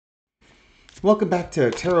Welcome back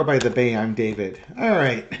to Tarot by the Bay. I'm David. All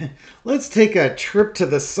right, let's take a trip to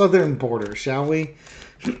the southern border, shall we?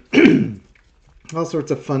 All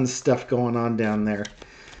sorts of fun stuff going on down there.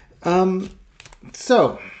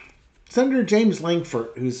 So, Senator James Lankford,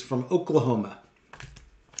 who's from Oklahoma,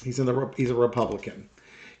 he's a Republican.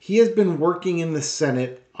 He has been working in the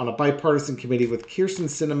Senate on a bipartisan committee with Kirsten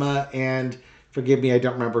Sinema and, forgive me, I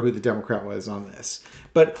don't remember who the Democrat was on this,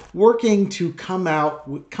 but working to come up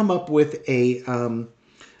with a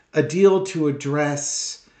deal to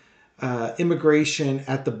address immigration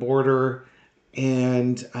at the border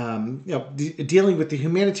and dealing with the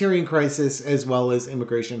humanitarian crisis as well as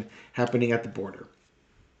immigration happening at the border.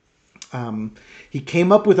 He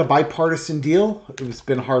came up with a bipartisan deal. It's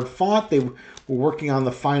been hard fought. They were working on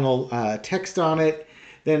the final text on it.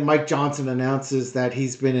 Then Mike Johnson announces that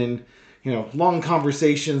he's been in long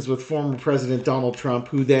conversations with former President Donald Trump,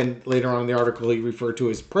 who then later on in the article he referred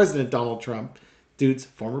to as President Donald Trump. Dude's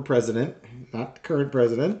former president, not the current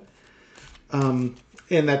president. And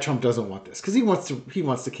that Trump doesn't want this because he wants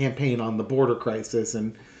to campaign on the border crisis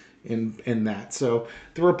and that. So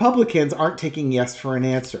the Republicans aren't taking yes for an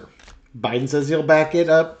answer. Biden says he'll back it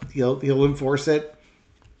up. He'll enforce it.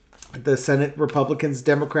 The Senate Republicans,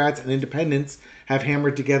 Democrats, and Independents have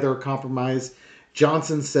hammered together a compromise.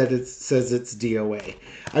 Johnson says it's DOA.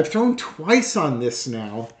 I've thrown twice on this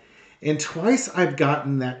now, and twice I've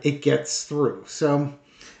gotten that it gets through. So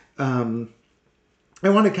I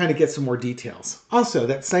want to kind of get some more details. Also,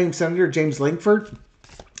 that same Senator, James Lankford,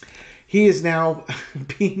 he is now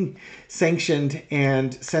being sanctioned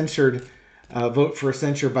and censured, vote for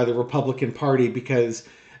censure by the Republican Party because,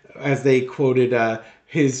 as they quoted,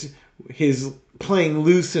 his playing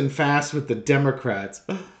loose and fast with the Democrats.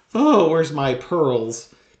 Oh, where's my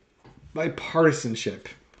pearls? My partisanship.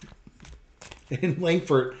 And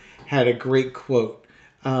Lankford had a great quote.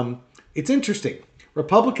 It's interesting.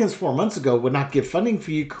 Republicans 4 months ago would not give funding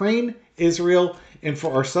for Ukraine, Israel, and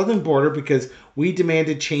for our southern border because we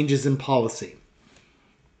demanded changes in policy.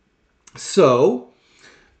 So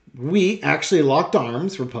we actually locked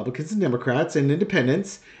arms, Republicans and Democrats and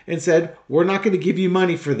Independents, and said, we're not going to give you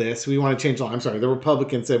money for this. We want to change law. I'm sorry, the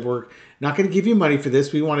Republicans said, we're not going to give you money for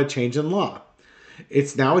this. We want to change in law.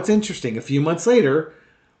 It's interesting. A few months later,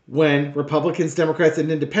 when Republicans, Democrats,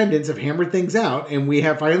 and Independents have hammered things out, and we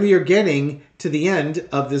finally are getting to the end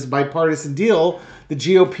of this bipartisan deal, the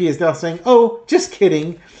GOP is now saying, oh, just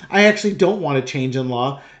kidding. I actually don't want to change in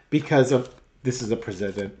law because this is a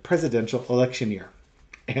presidential election year.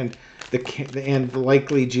 And the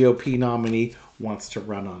likely GOP nominee wants to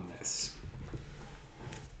run on this.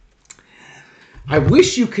 I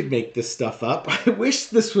wish you could make this stuff up. I wish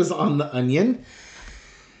this was on The Onion.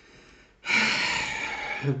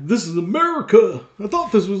 This is America. I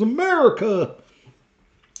thought this was America.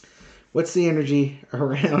 What's the energy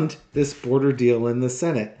around this border deal in the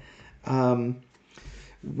Senate?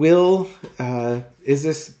 Is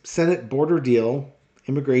this Senate border deal,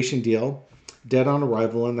 immigration deal, dead on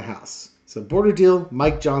arrival in the House? So border deal,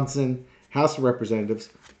 Mike Johnson, House of Representatives.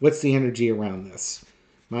 What's the energy around this?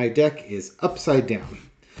 My deck is upside down.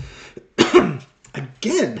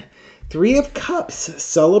 Again, Three of Cups,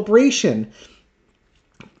 celebration.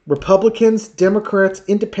 Republicans, Democrats,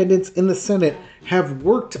 Independents in the Senate have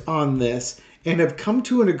worked on this and have come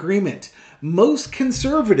to an agreement. Most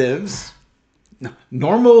conservatives,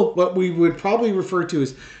 what we would probably refer to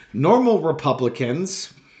as normal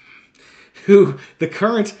Republicans, who the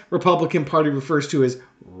current Republican Party refers to as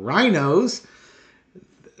rhinos,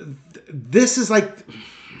 this is like,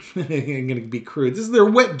 I'm going to be crude, this is their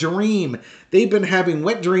wet dream. They've been having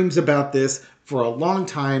wet dreams about this for a long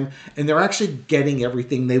time, and they're actually getting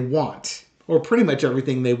everything they want, or pretty much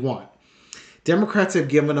everything they want. Democrats have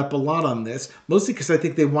given up a lot on this, mostly because I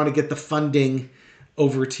think they want to get the funding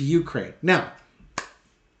over to Ukraine. Now,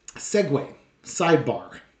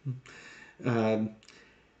 sidebar.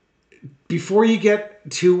 Before you get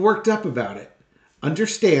too worked up about it,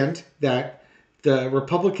 understand that the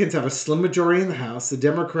Republicans have a slim majority in the House. The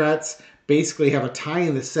Democrats basically have a tie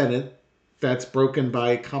in the Senate that's broken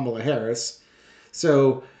by Kamala Harris.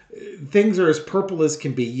 So things are as purple as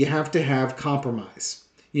can be. You have to have compromise.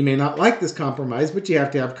 You may not like this compromise, but you have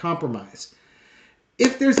to have compromise.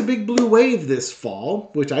 If there's a big blue wave this fall,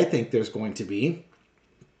 which I think there's going to be,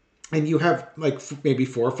 and you have maybe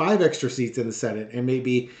 4 or 5 extra seats in the Senate, and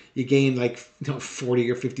maybe you gain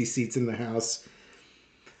 40 or 50 seats in the House,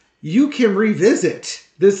 you can revisit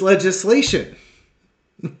this legislation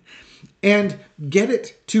and get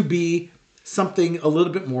it to be something a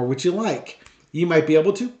little bit more what you like. You might be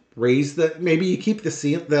able to raise maybe you keep the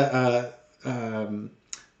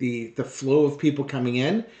the flow of people coming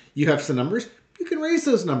in. You have some numbers. You can raise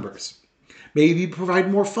those numbers. Maybe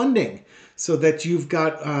provide more funding so that you've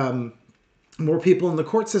got more people in the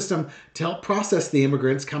court system to help process the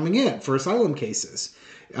immigrants coming in for asylum cases.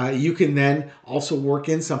 You can then also work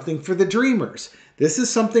in something for the dreamers. This is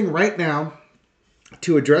something right now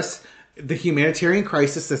to address the humanitarian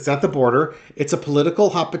crisis that's at the border. It's a political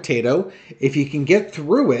hot potato. If you can get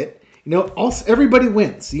through it, also everybody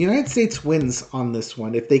wins. The United States wins on this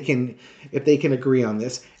one if they can agree on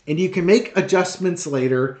this, and you can make adjustments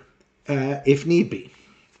later if need be.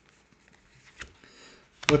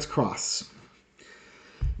 Let's cross.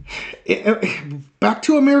 Back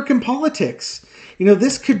to American politics.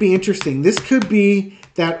 This could be interesting. This could be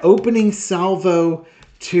that opening salvo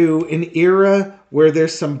to an era where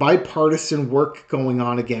there's some bipartisan work going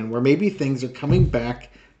on again, where maybe things are coming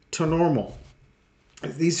back to normal.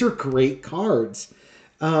 These are great cards.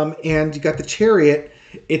 And you got the Chariot.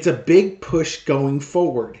 It's a big push going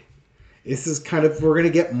forward. This is we're going to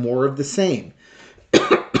get more of the same.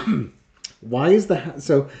 Why is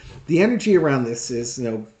so the energy around this is,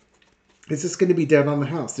 is this going to be dead on the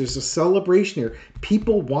house? There's a celebration here.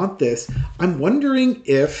 People want this. I'm wondering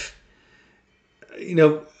if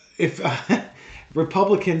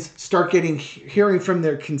Republicans start hearing from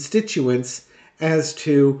their constituents as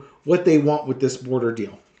to what they want with this border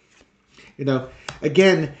deal.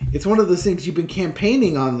 Again, it's one of those things, you've been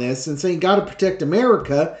campaigning on this and saying, got to protect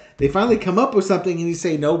America. They finally come up with something and you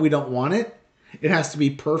say, no, we don't want it. It has to be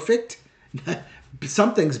perfect.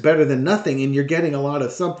 Something's better than nothing, and you're getting a lot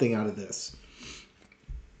of something out of this.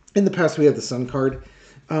 In the past, we had the Sun card.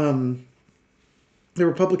 The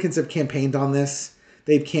Republicans have campaigned on this.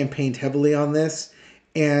 They've campaigned heavily on this.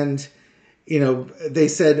 And, they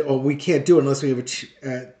said, oh, we can't do it unless we have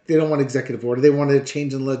they don't want executive order. They want a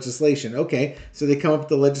change in legislation. Okay, so they come up with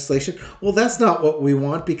the legislation. Well, that's not what we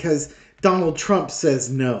want because Donald Trump says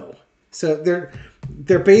no. So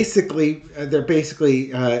they're basically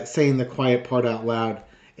saying the quiet part out loud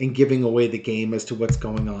and giving away the game as to what's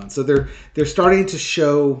going on. So they're starting to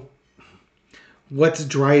show what's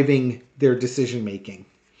driving their decision making.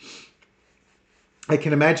 I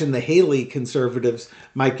can imagine the Haley conservatives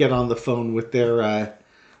might get on the phone with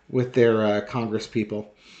their Congress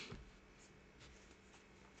people.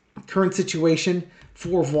 Current situation: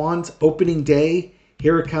 Four of Wands, opening day.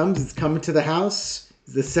 Here it comes. It's coming to the House.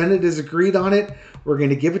 The Senate has agreed on it. We're going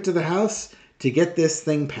to give it to the House to get this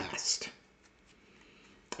thing passed.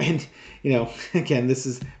 And, again, this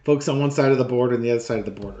is folks on one side of the border and the other side of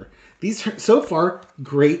the border. These are, so far,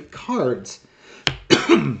 great cards.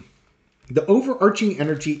 The overarching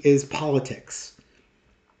energy is politics.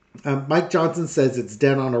 Mike Johnson says it's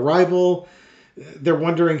dead on arrival. They're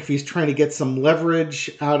wondering if he's trying to get some leverage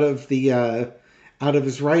out of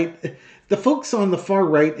his right. The folks on the far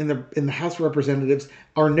right in the House of Representatives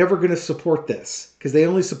are never going to support this because they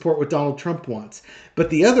only support what Donald Trump wants. But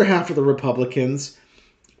the other half of the Republicans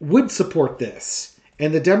would support this,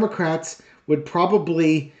 and the Democrats would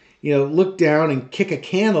probably, look down and kick a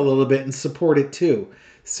can a little bit and support it too.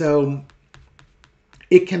 So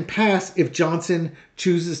it can pass if Johnson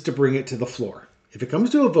chooses to bring it to the floor. If it comes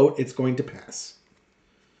to a vote, it's going to pass.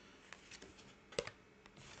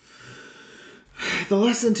 The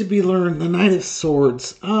lesson to be learned, the Knight of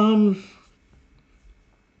Swords.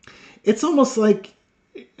 It's almost like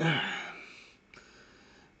I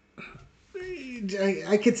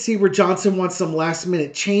could see where Johnson wants some last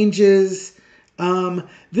minute changes.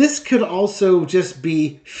 This could also just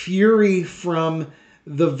be fury from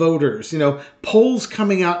the voters. Polls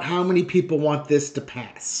coming out, how many people want this to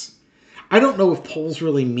pass? I don't know if polls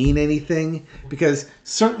really mean anything because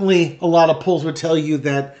certainly a lot of polls would tell you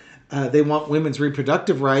that they want women's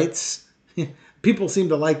reproductive rights. People seem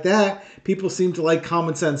to like that. People seem to like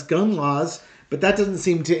common sense gun laws, but that doesn't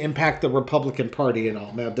seem to impact the Republican Party at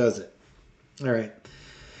all. Now, does it? All right.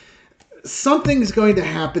 Something's going to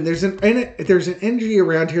happen. There's an energy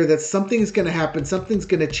around here that something's going to happen. Something's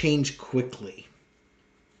going to change quickly.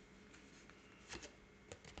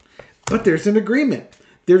 But there's an agreement.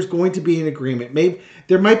 There's going to be an agreement. Maybe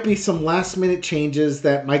there might be some last minute changes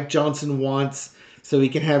that Mike Johnson wants so he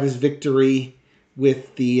can have his victory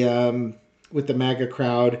with the MAGA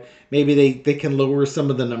crowd. Maybe they can lower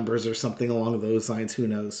some of the numbers or something along those lines. Who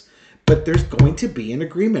knows? But there's going to be an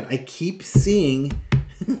agreement. I keep seeing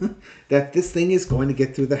that this thing is going to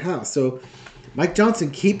get through the House. So Mike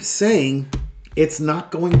Johnson keeps saying it's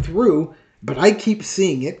not going through, but I keep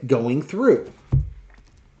seeing it going through.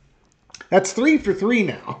 That's 3 for 3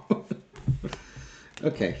 now.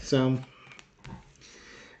 Okay, so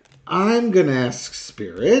I'm going to ask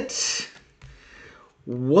Spirit,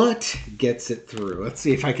 What gets it through? Let's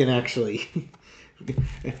see if I can actually,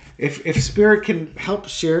 if Spirit can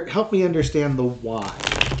help me understand the why.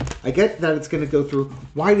 I get that it's going to go through.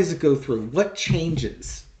 Why does it go through? What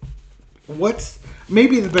changes?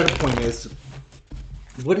 Maybe the better point is,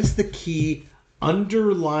 what is the key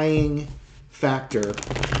underlying factor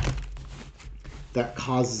that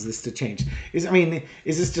causes this to change? Is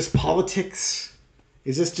this just politics?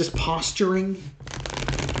 Is this just posturing?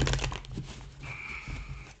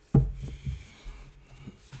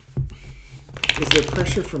 Is there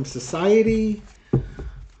pressure from society?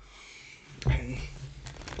 I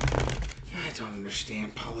don't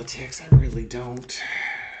understand politics. I really don't.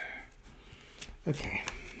 Okay,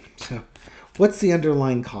 so what's the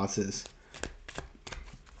underlying causes?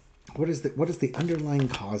 What is the underlying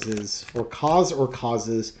causes or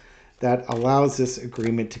causes that allows this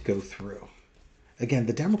agreement to go through? Again,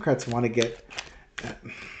 the Democrats want to get.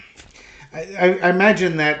 I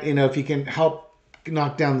imagine that if you can help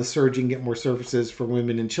knock down the surge and get more services for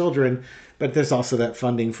women and children, but there's also that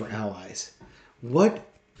funding for allies. What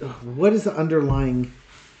is the underlying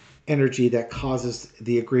energy that causes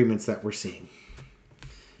the agreements that we're seeing?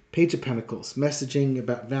 Page of Pentacles, messaging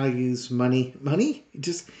about values, money. You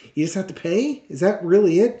just have to pay? Is that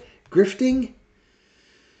really it? Grifting?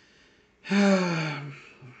 The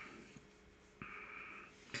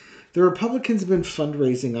Republicans have been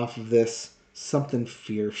fundraising off of this something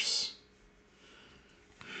fierce.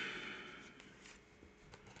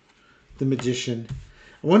 The Magician.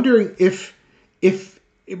 I'm wondering if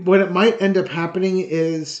what it might end up happening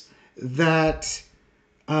is that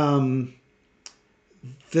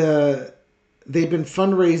they've been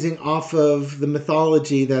fundraising off of the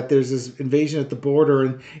mythology that there's this invasion at the border,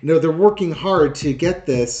 and they're working hard to get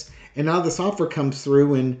this, and now this offer comes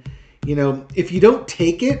through, and if you don't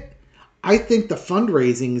take it, I think the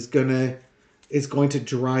fundraising is going to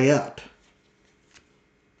dry up.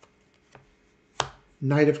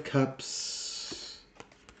 Knight of Cups,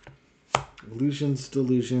 Illusions,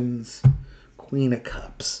 Delusions, Queen of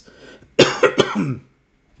Cups.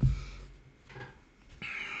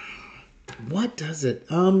 What does it?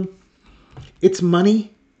 It's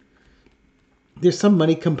money. There's some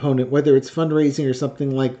money component, whether it's fundraising or something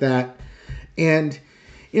like that. And,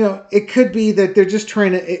 it could be that they're just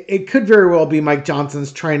trying to, it could very well be Mike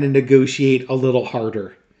Johnson's trying to negotiate a little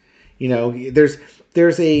harder.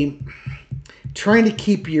 There's a trying to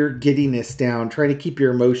keep your giddiness down, trying to keep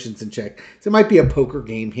your emotions in check. So it might be a poker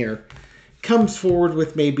game here. Comes forward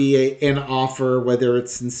with maybe an offer, whether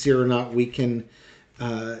it's sincere or not, we can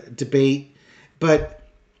debate. But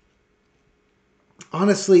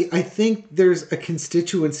honestly, I think there's a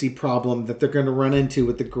constituency problem that they're going to run into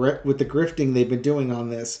with the grifting they've been doing on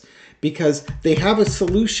this, because they have a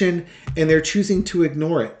solution and they're choosing to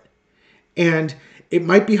ignore it. And it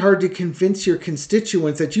might be hard to convince your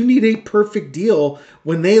constituents that you need a perfect deal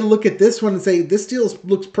when they look at this one and say, this deal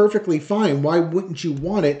looks perfectly fine. Why wouldn't you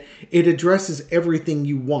want it? It addresses everything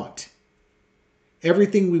you want.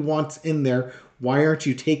 Everything we want's in there. Why aren't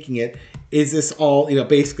you taking it? Is this all,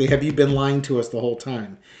 basically, have you been lying to us the whole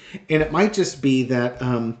time? And it might just be that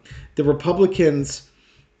the Republicans,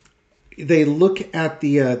 they look at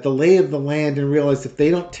the lay of the land and realize if they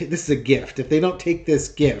don't take, this is a gift. If they don't take this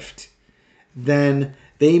gift, then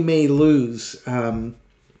they may lose the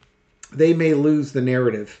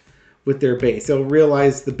narrative with their base. They'll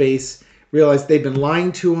realize they've been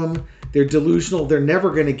lying to them. They're delusional. They're never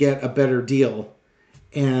going to get a better deal.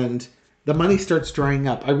 And the money starts drying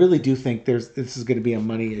up. I really do think this is going to be a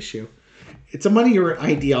money issue. It's a money or an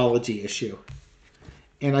ideology issue.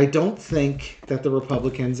 And I don't think that the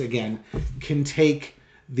Republicans, again, can take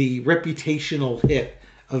the reputational hit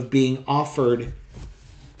of being offered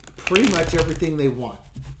pretty much everything they want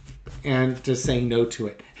and just saying no to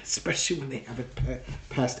it, especially when they haven't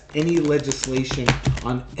passed any legislation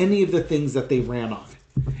on any of the things that they ran on.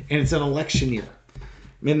 And it's an election year.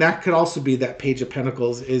 That could also be that Page of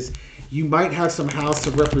Pentacles is you might have some House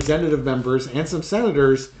of Representative members and some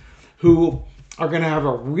senators who are going to have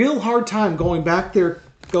a real hard time going back to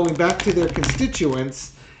their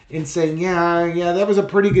constituents and saying, yeah, that was a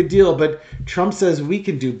pretty good deal, but Trump says we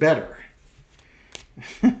can do better.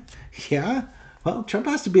 Yeah? Well, Trump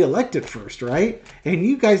has to be elected first, right? And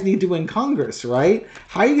you guys need to win Congress, right?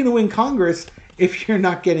 How are you going to win Congress if you're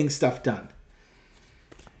not getting stuff done?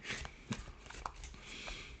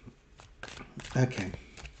 Okay.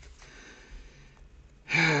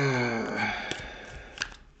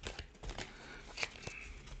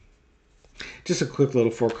 Just a quick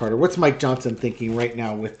little four-carder. What's Mike Johnson thinking right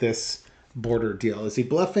now with this border deal? Is he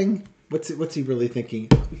bluffing? What's he really thinking?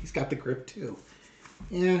 He's got the grip too.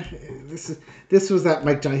 Yeah, this was that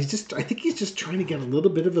Mike Johnson. I think he's just trying to get a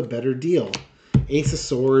little bit of a better deal. Ace of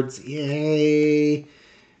Swords, yay!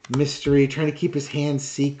 Mystery, trying to keep his hand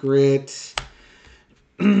secret.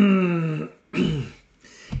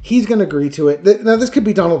 He's going to agree to it. Now, this could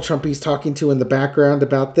be Donald Trump he's talking to in the background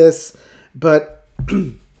about this, but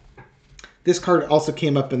this card also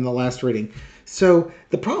came up in the last reading. So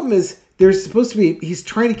the problem is there's supposed to be, he's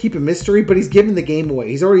trying to keep a mystery, but he's giving the game away.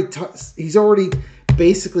 He's already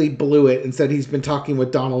basically blew it and said he's been talking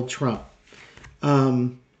with Donald Trump.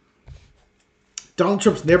 Donald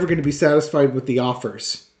Trump's never going to be satisfied with the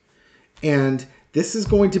offers. And this is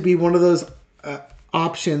going to be one of those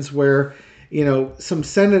options where, some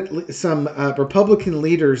Republican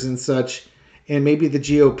leaders and such, and maybe the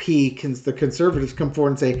GOP, the conservatives come forward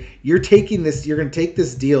and say, you're going to take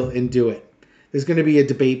this deal and do it. There's going to be a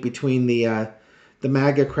debate between the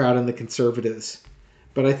MAGA crowd and the conservatives.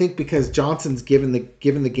 But I think because Johnson's given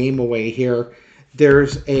the game away here,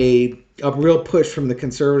 there's a real push from the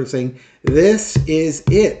conservatives saying, this is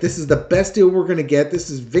it. This is the best deal we're going to get. This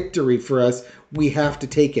is victory for us. We have to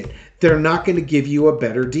take it. They're not going to give you a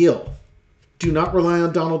better deal. Do not rely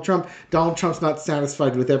on Donald Trump. Donald Trump's not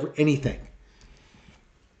satisfied with anything.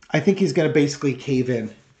 I think he's going to basically cave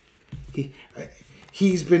in.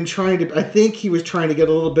 He's been trying to, I think he was trying to get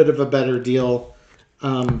a little bit of a better deal,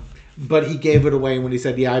 but he gave it away when he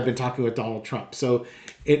said, yeah, I've been talking with Donald Trump. So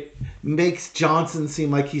it makes Johnson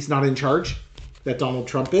seem like he's not in charge, that Donald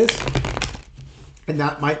Trump is. And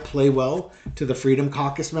that might play well to the Freedom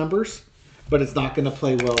Caucus members, but it's not going to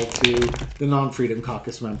play well to the non-Freedom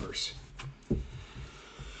Caucus members.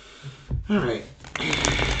 All right.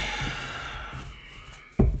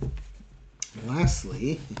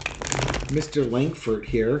 Lastly, Mr. Lankford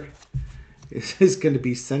here is going to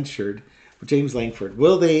be censured. James Lankford.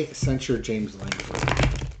 Will they censure James Lankford?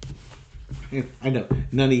 I know.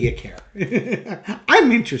 None of you care.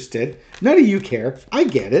 I'm interested. None of you care. I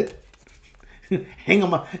get it. Hang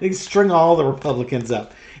them up. String all the Republicans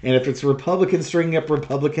up. And if it's Republicans stringing up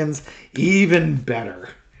Republicans, even better.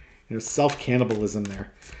 Self-cannibalism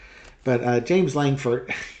there. But James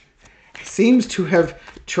Lankford seems to have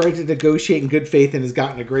tried to negotiate in good faith and has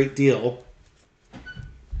gotten a great deal.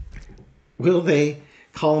 Will they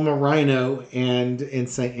call him a rhino and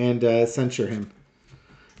censure him?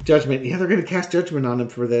 Judgment. Yeah, they're going to cast judgment on him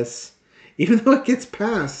for this. Even though it gets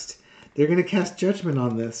passed, they're going to cast judgment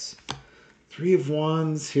on this. 3 of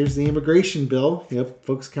Wands. Here's the immigration bill. Yep,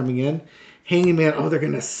 folks coming in. Hanging Man. Oh, they're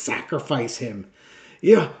going to sacrifice him.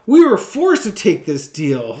 Yeah, we were forced to take this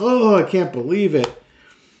deal. Oh, I can't believe it.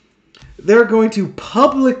 They're going to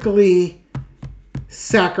publicly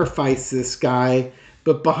sacrifice this guy,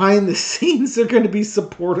 but behind the scenes, they're going to be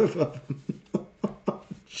supportive of him.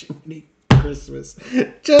 Jiminy Christmas.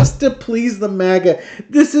 Just to please the MAGA.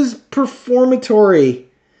 This is performatory.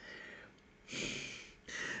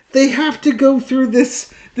 They have to go through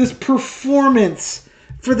this performance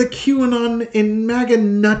for the QAnon and MAGA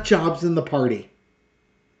nut jobs in the party.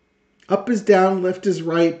 Up is down, left is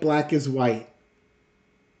right, black is white.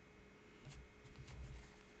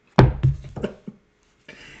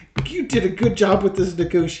 You did a good job with those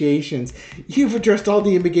negotiations. You've addressed all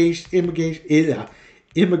the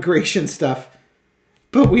immigration stuff.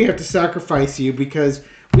 But we have to sacrifice you because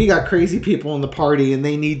we got crazy people in the party and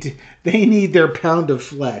they need their pound of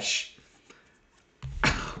flesh.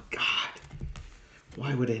 Oh, God.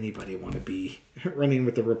 Why would anybody want to be running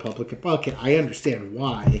with the Republican? Okay, I understand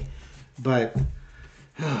why. But,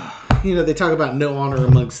 they talk about no honor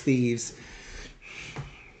amongst thieves.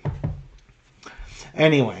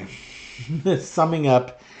 Anyway, summing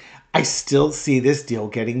up, I still see this deal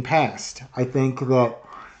getting passed. I think that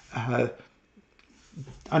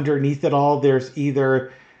underneath it all, there's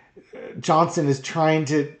either Johnson is trying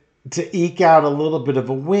to eke out a little bit of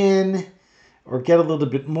a win or get a little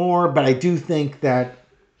bit more, but I do think that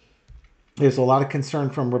there's a lot of concern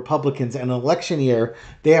from Republicans. In an election year,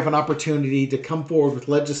 they have an opportunity to come forward with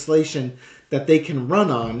legislation that they can run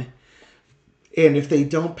on. And if they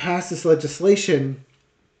don't pass this legislation,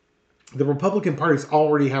 the Republican Party is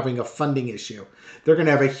already having a funding issue. They're going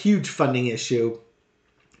to have a huge funding issue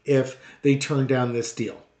if they turn down this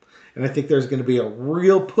deal. And I think there's going to be a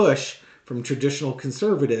real push from traditional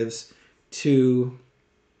conservatives to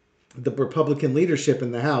the Republican leadership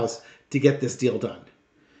in the House to get this deal done.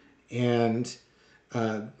 And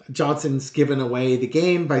Johnson's given away the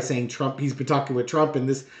game by saying Trump, he's been talking with Trump, and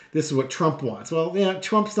this is what Trump wants. Well, yeah,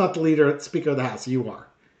 Trump's not the Speaker of the House. You are.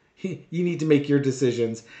 You need to make your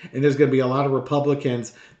decisions. And there's going to be a lot of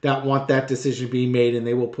Republicans that want that decision being made, and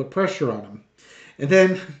they will put pressure on him. And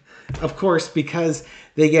then of course, because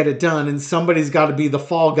they get it done and somebody's got to be the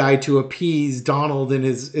fall guy to appease Donald and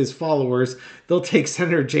his followers, they'll take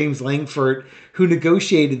Senator James Lankford, who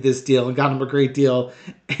negotiated this deal and got him a great deal,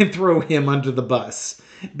 and throw him under the bus.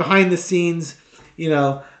 Behind the scenes,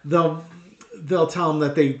 they'll tell him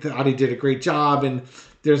that they thought he did a great job, and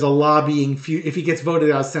there's a lobbying if he gets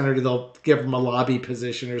voted out senator, they'll give him a lobby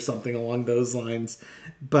position or something along those lines.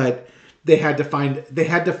 But they had to find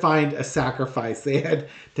a sacrifice. They had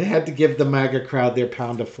to give the MAGA crowd their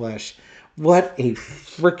pound of flesh. What a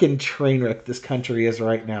freaking train wreck this country is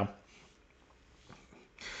right now.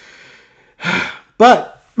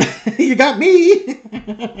 But you got me.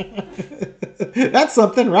 That's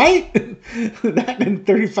something, right? That and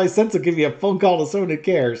 35 cents will give you a phone call to someone who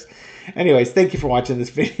cares. Anyways, thank you for watching this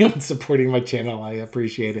video and supporting my channel. I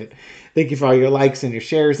appreciate it. Thank you for all your likes and your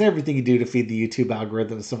shares and everything you do to feed the YouTube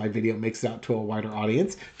algorithm so my video makes it out to a wider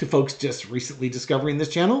audience. To folks just recently discovering this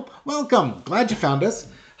channel, welcome. Glad you found us.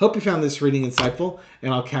 Hope you found this reading insightful,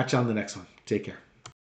 and I'll catch you on the next one. Take care.